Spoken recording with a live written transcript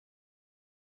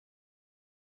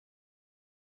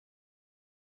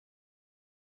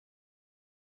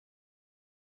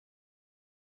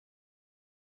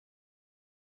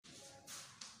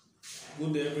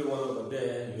Good day, everyone over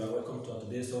there. You are welcome to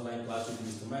today's online class with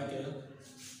Mr. Michael.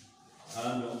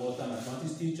 I'm your author and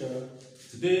mathematics teacher.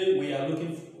 Today we are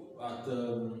looking at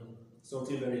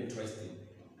something very interesting.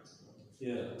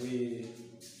 We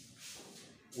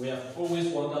have always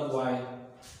wondered why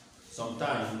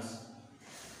sometimes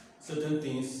certain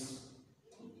things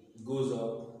goes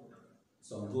up,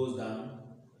 some goes down,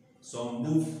 some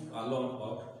move along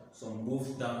up, some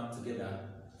move down together.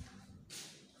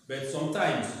 But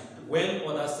sometimes when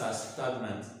others are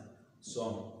stagnant,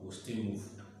 some will still move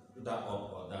either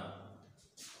up or down.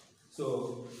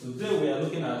 So today we are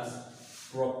looking at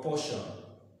proportion.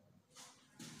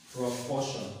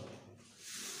 Proportion.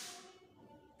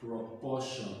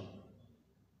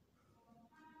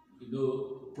 You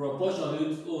know, proportion on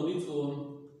its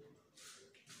own,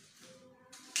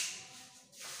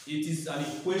 it is an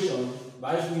equation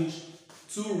by which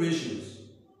two ratios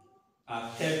are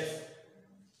kept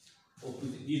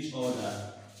opposite each other.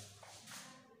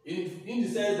 In the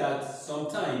sense that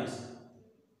sometimes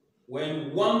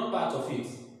when one part of it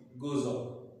goes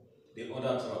up, the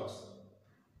other drops.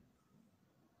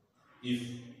 If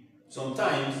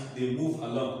sometimes they move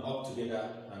along up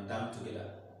together and down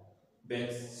together,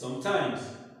 but sometimes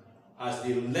as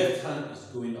the left hand is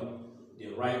going up,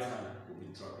 the right hand will be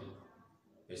dropping.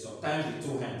 But sometimes the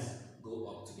two hands go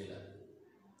up together.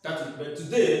 But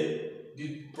today,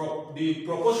 the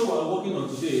proportion we are working on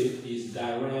today is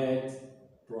direct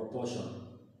proportion.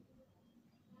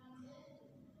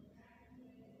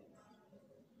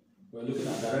 We're looking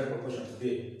at direct proportion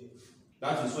today.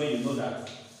 That is when you know that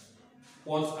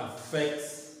what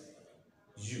affects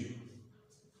you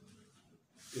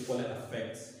equally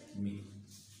affects me.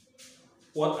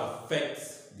 What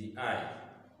affects the eye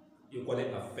equally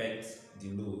affects the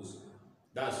nose.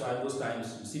 That's why most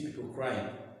times you see people crying.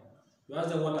 You ask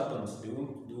them what happens, they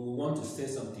will want to say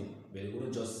something, but they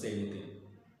wouldn't just say anything.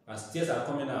 As tears are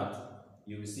coming out,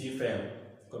 you will see film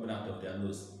coming out of their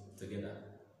nose together.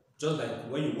 Just like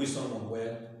when you wish someone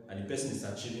well and the person is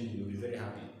achieving, you will be very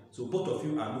happy. So both of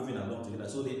you are moving along together.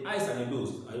 So the eyes and the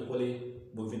nose are equally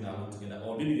moving along together.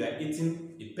 Or maybe you are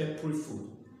eating a peppery food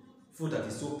that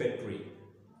is so peppery.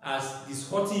 As it's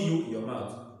hurting you in your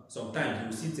mouth, sometimes you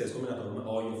will see tears coming out of your mouth,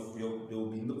 or there will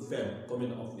be film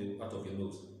coming out of your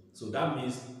nose. So that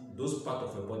means those parts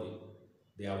of your body,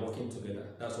 they are working together.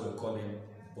 That's what we call them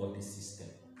body system.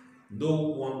 No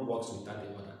one works without the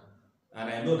other. And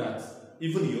I know that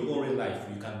even in your own real life,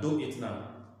 you can do it now.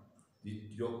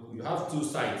 You have two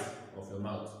sides of your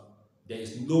mouth. There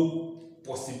is no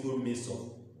possible means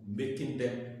of making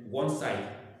them one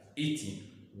side eating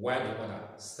while the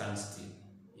other stands still.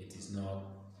 It is not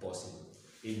possible.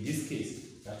 In this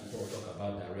case, that is what we talk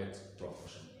about direct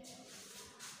proportion.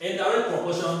 In direct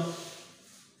proportion,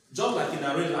 just like in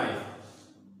our real life,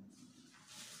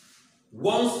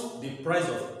 once the price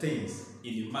of things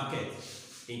in the market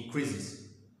increases,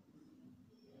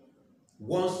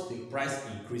 once the price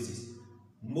increases,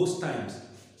 most times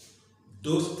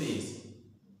those things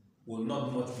will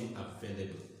not much be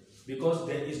available because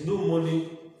there is no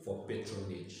money for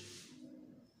patronage.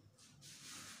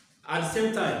 At the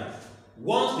same time,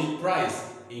 once the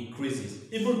price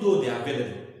increases, even though they are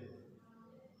available,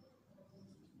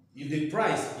 if the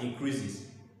price increases,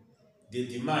 the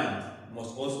demand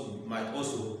might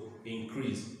also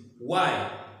increase. Why?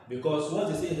 Because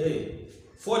once they say, hey,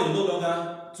 fuel is no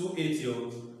longer 280,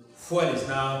 fuel is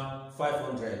now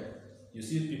 500. You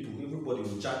see people, everybody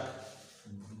will jack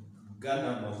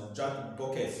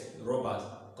buckets, rubbers,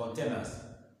 containers,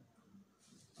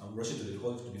 and rush it to the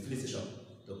filling station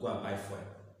to go and buy fuel.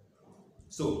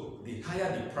 So the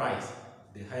higher the price,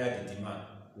 the higher the demand.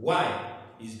 Why?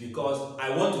 Is because I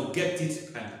want to get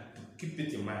it and to keep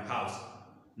it in my house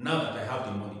now that I have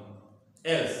the money.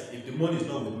 Else, if the money is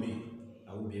not with me,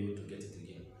 I won't be able to get it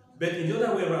again. But in the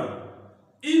other way around,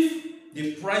 if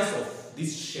the price of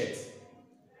this shirt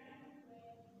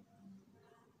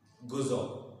goes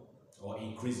up or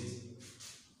increases,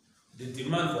 the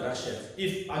demand for that shirt,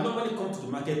 if I normally come to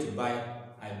the market to buy,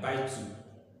 I buy two,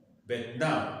 but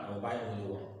now I will buy only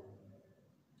one.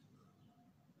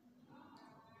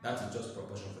 That is just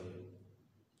proportion for you.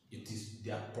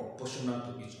 They are proportional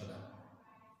to each other.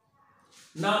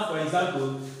 Now, for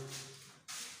example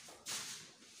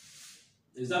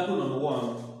number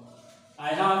one,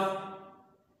 I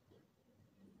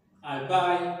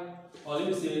buy, or let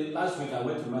me say, last week I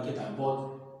went to the market and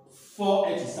bought 4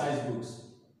 exercise books.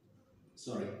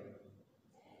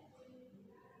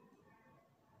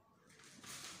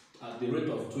 At the rate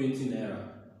of 20 naira.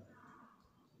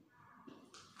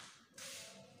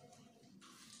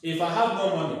 If I have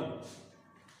more money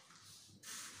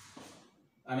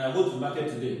and I go to the market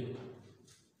today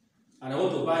and I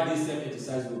want to buy these same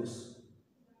exercise books.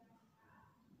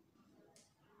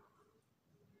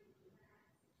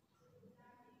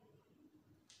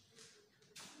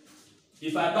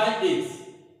 If I buy 8,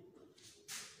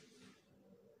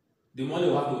 the money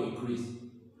will have to increase.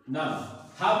 Now,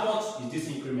 how much is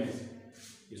this increment?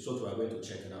 Is what we are going to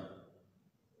check now.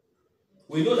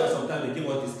 We know that sometimes they give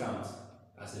us discounts.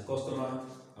 As a customer,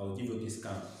 I will give you a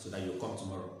discount so that you'll come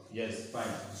tomorrow. Yes, fine,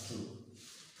 it's true.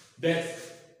 But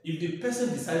if the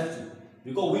person decides to,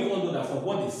 because we all know that from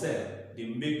what they sell, they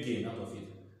make gain out of it.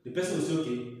 The person will say,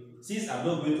 okay, since I'm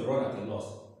not going to run at a loss,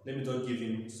 let me just give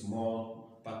him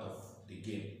small part of the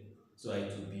gain, so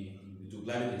it will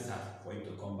gladly his heart for him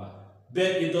to come back. But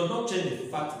it does not change the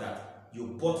fact that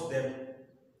you bought them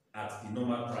at the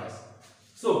normal price.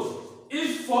 So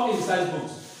if 4 exercise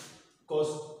books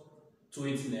cost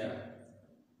 20 naira,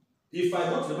 if I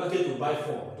go to the market to buy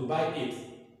 4, to buy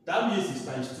 8, that means it's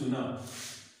times 2 now.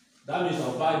 That means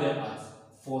I'll buy them at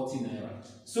 40 naira.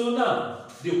 So now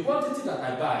the quantity that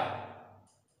I buy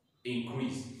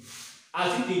increase.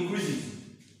 As it increases,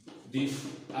 the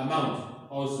amount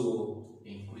also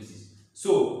increases.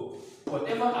 So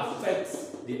whatever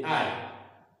affects the eye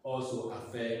also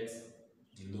affects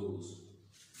the nose.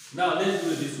 Now let's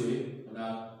do it this way. On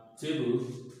our table,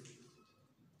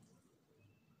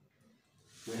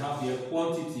 we have here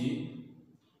quantity,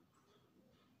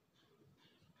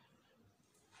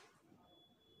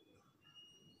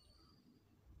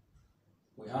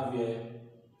 we have here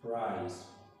price,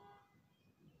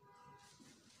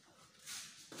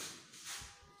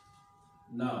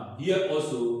 now here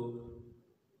also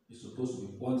is supposed to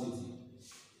be quantity.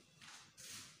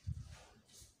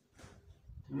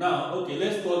 Now, okay,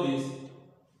 let's call this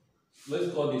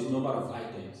number of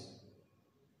items.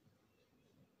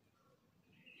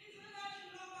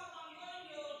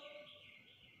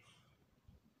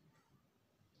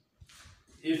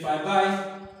 If I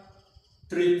buy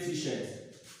 3 t-shirts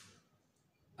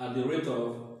at the rate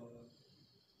of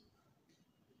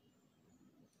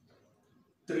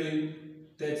 30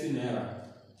 naira,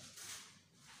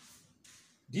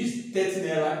 this 30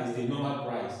 naira is the normal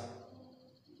price.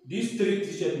 This 3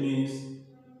 t-shirt means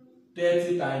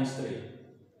 30 times 3.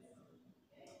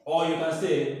 Or you can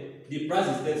say the price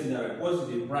is 30 naira. What is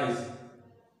the price?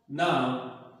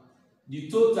 Now, the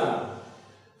total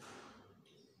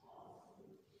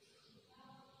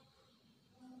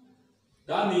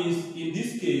that means in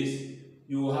this case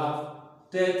you will have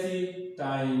 30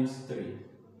 times 3,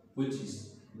 which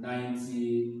is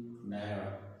 90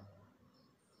 naira.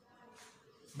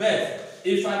 But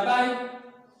if I buy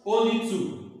only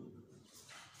 2,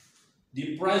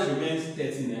 the price remains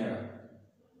 30 naira.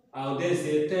 I'll then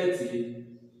say 30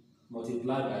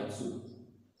 multiplied by 2.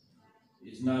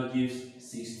 It now gives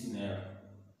 60 naira.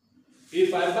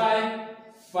 If I buy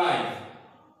 5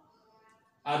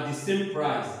 at the same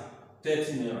price,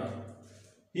 30 naira,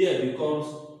 here it becomes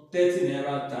 30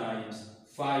 naira times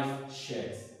 5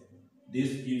 shirts.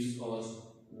 This gives us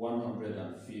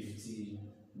 150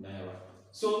 naira.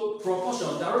 So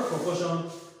proportion, direct proportion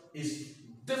is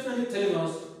definitely telling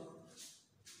us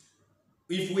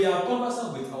if we are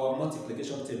conversant with our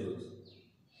multiplication tables,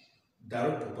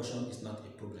 direct proportion is not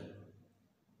a problem.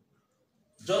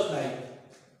 Just like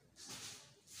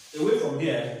away from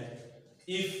here,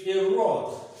 if a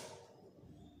rod,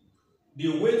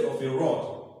 the weight of a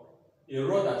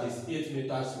rod that is 8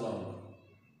 meters long,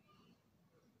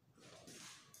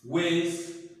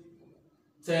 weighs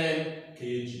 10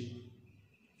 kg.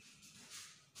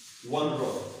 One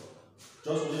rod,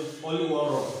 just only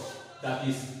one rod that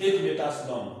is 8 meters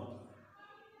long,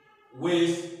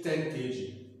 weighs 10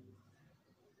 kg.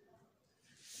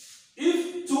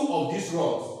 If 2 of these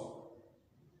rods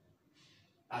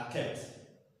are kept,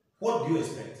 what do you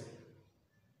expect?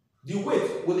 The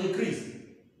weight will increase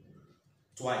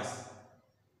twice,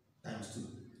 times 2.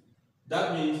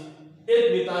 That means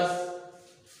 8 meters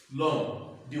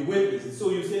long, the weight is, so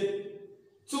you say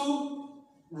 2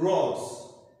 rods.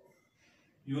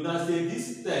 You now say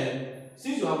this 10,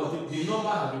 since you have the number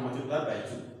has been multiplied by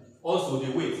 2, also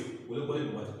the weight will equally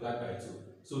be multiplied by 2.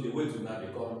 So the weight will now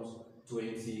becomes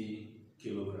 20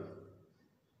 kilograms.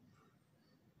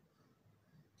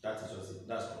 That is just it.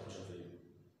 That's proportion for you.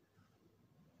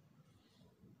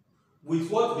 With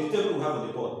what the table we have on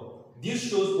the board, this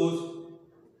shows both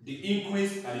the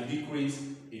increase and the decrease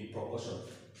in proportion.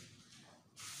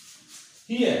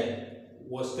 Here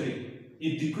was 3.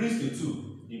 It decreased to 2.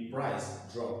 The price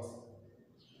dropped.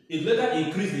 It later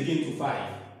increased again to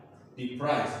 5. The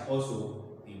price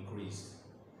also increased.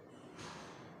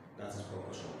 That is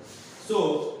proportion.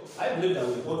 So I believe that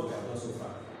with what we have done so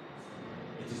far,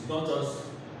 it is not just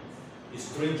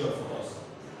It's a great job for us.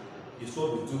 It's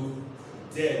what we do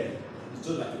daily. It's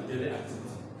just like a daily activity.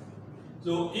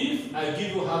 So if I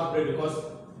give you half bread because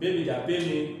maybe they are paying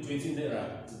me 20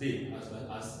 naira today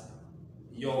as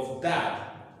your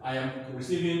dad, I am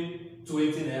receiving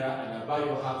 20 naira and I buy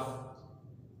you half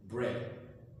bread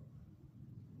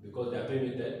because they are paying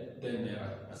me 10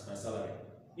 naira as my salary.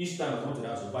 Each time I come to the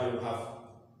house, I buy you half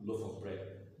loaf of bread.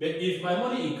 But if my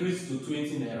money increases to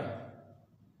 20 naira,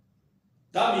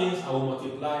 that means I will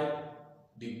multiply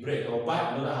the bread. I will buy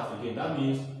another half again. That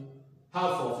means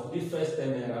half of the first 10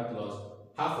 naira plus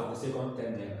half of the second 10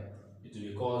 naira. It will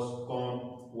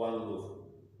become one loaf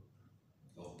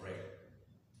of bread.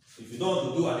 If you don't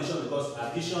want to do addition, because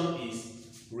addition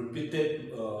is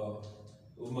repeated,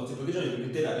 multiplication is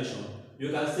repeated addition, you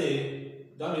can say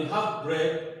that means half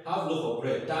loaf of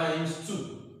bread times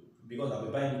 2, because I'll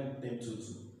be buying them 2.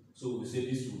 So we say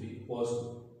this will be equals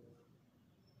to,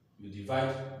 you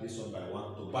divide this one by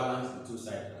 1 to balance the two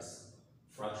sides as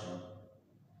fraction.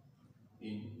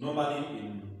 Normally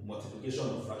in multiplication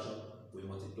of fraction, we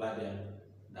multiply them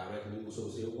directly. So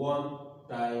we say 1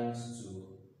 times 2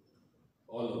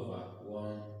 all over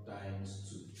 1 times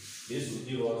 2. This will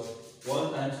give us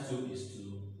 1 times 2 is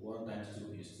 2, 1 times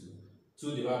 2 is 2.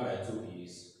 2 divided by 2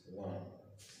 is 1.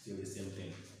 Still the same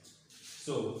thing.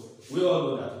 So we all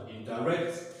know that in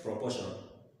direct proportion,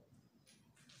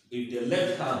 if the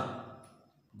left hand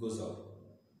goes up,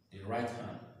 the right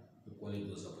hand equally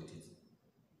goes up with it.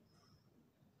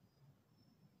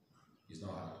 It's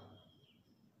not hard.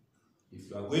 If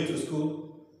you are going to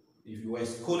school, if you were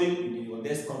schooling in your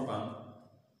next compound,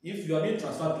 if you are being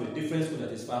transferred to a different school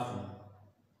that is far from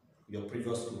your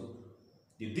previous school,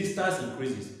 the distance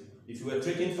increases. If you were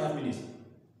trekking 5 minutes,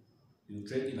 you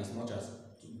trek in as much as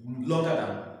longer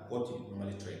than what you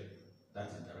normally trek. That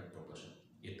is direct proportion.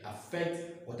 It affects,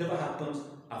 whatever happens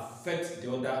affects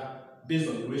the other based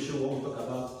on the ratio. When we talk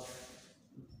about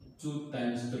 2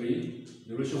 times 3,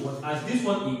 the ratio 1, as this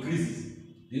one increases,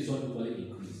 this one equally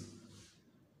increases.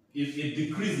 If it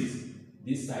decreases,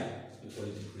 this side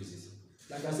equally decreases.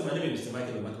 Like I said, my name is Mr.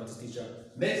 Michael, a mathematics teacher.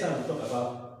 Next time we talk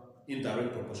about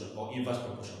indirect proportion or inverse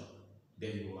proportion,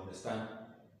 then you will understand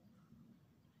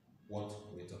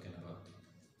what we're talking about.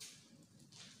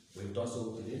 We've done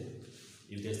so today.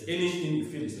 If there's anything you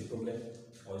feel is a problem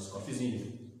or is confusing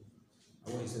you,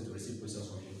 I want you to receive questions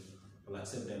from you. I'll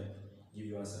accept them, give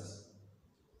you answers.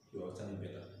 You will understand it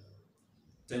better.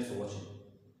 Thanks for watching.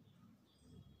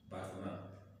 Bye for now.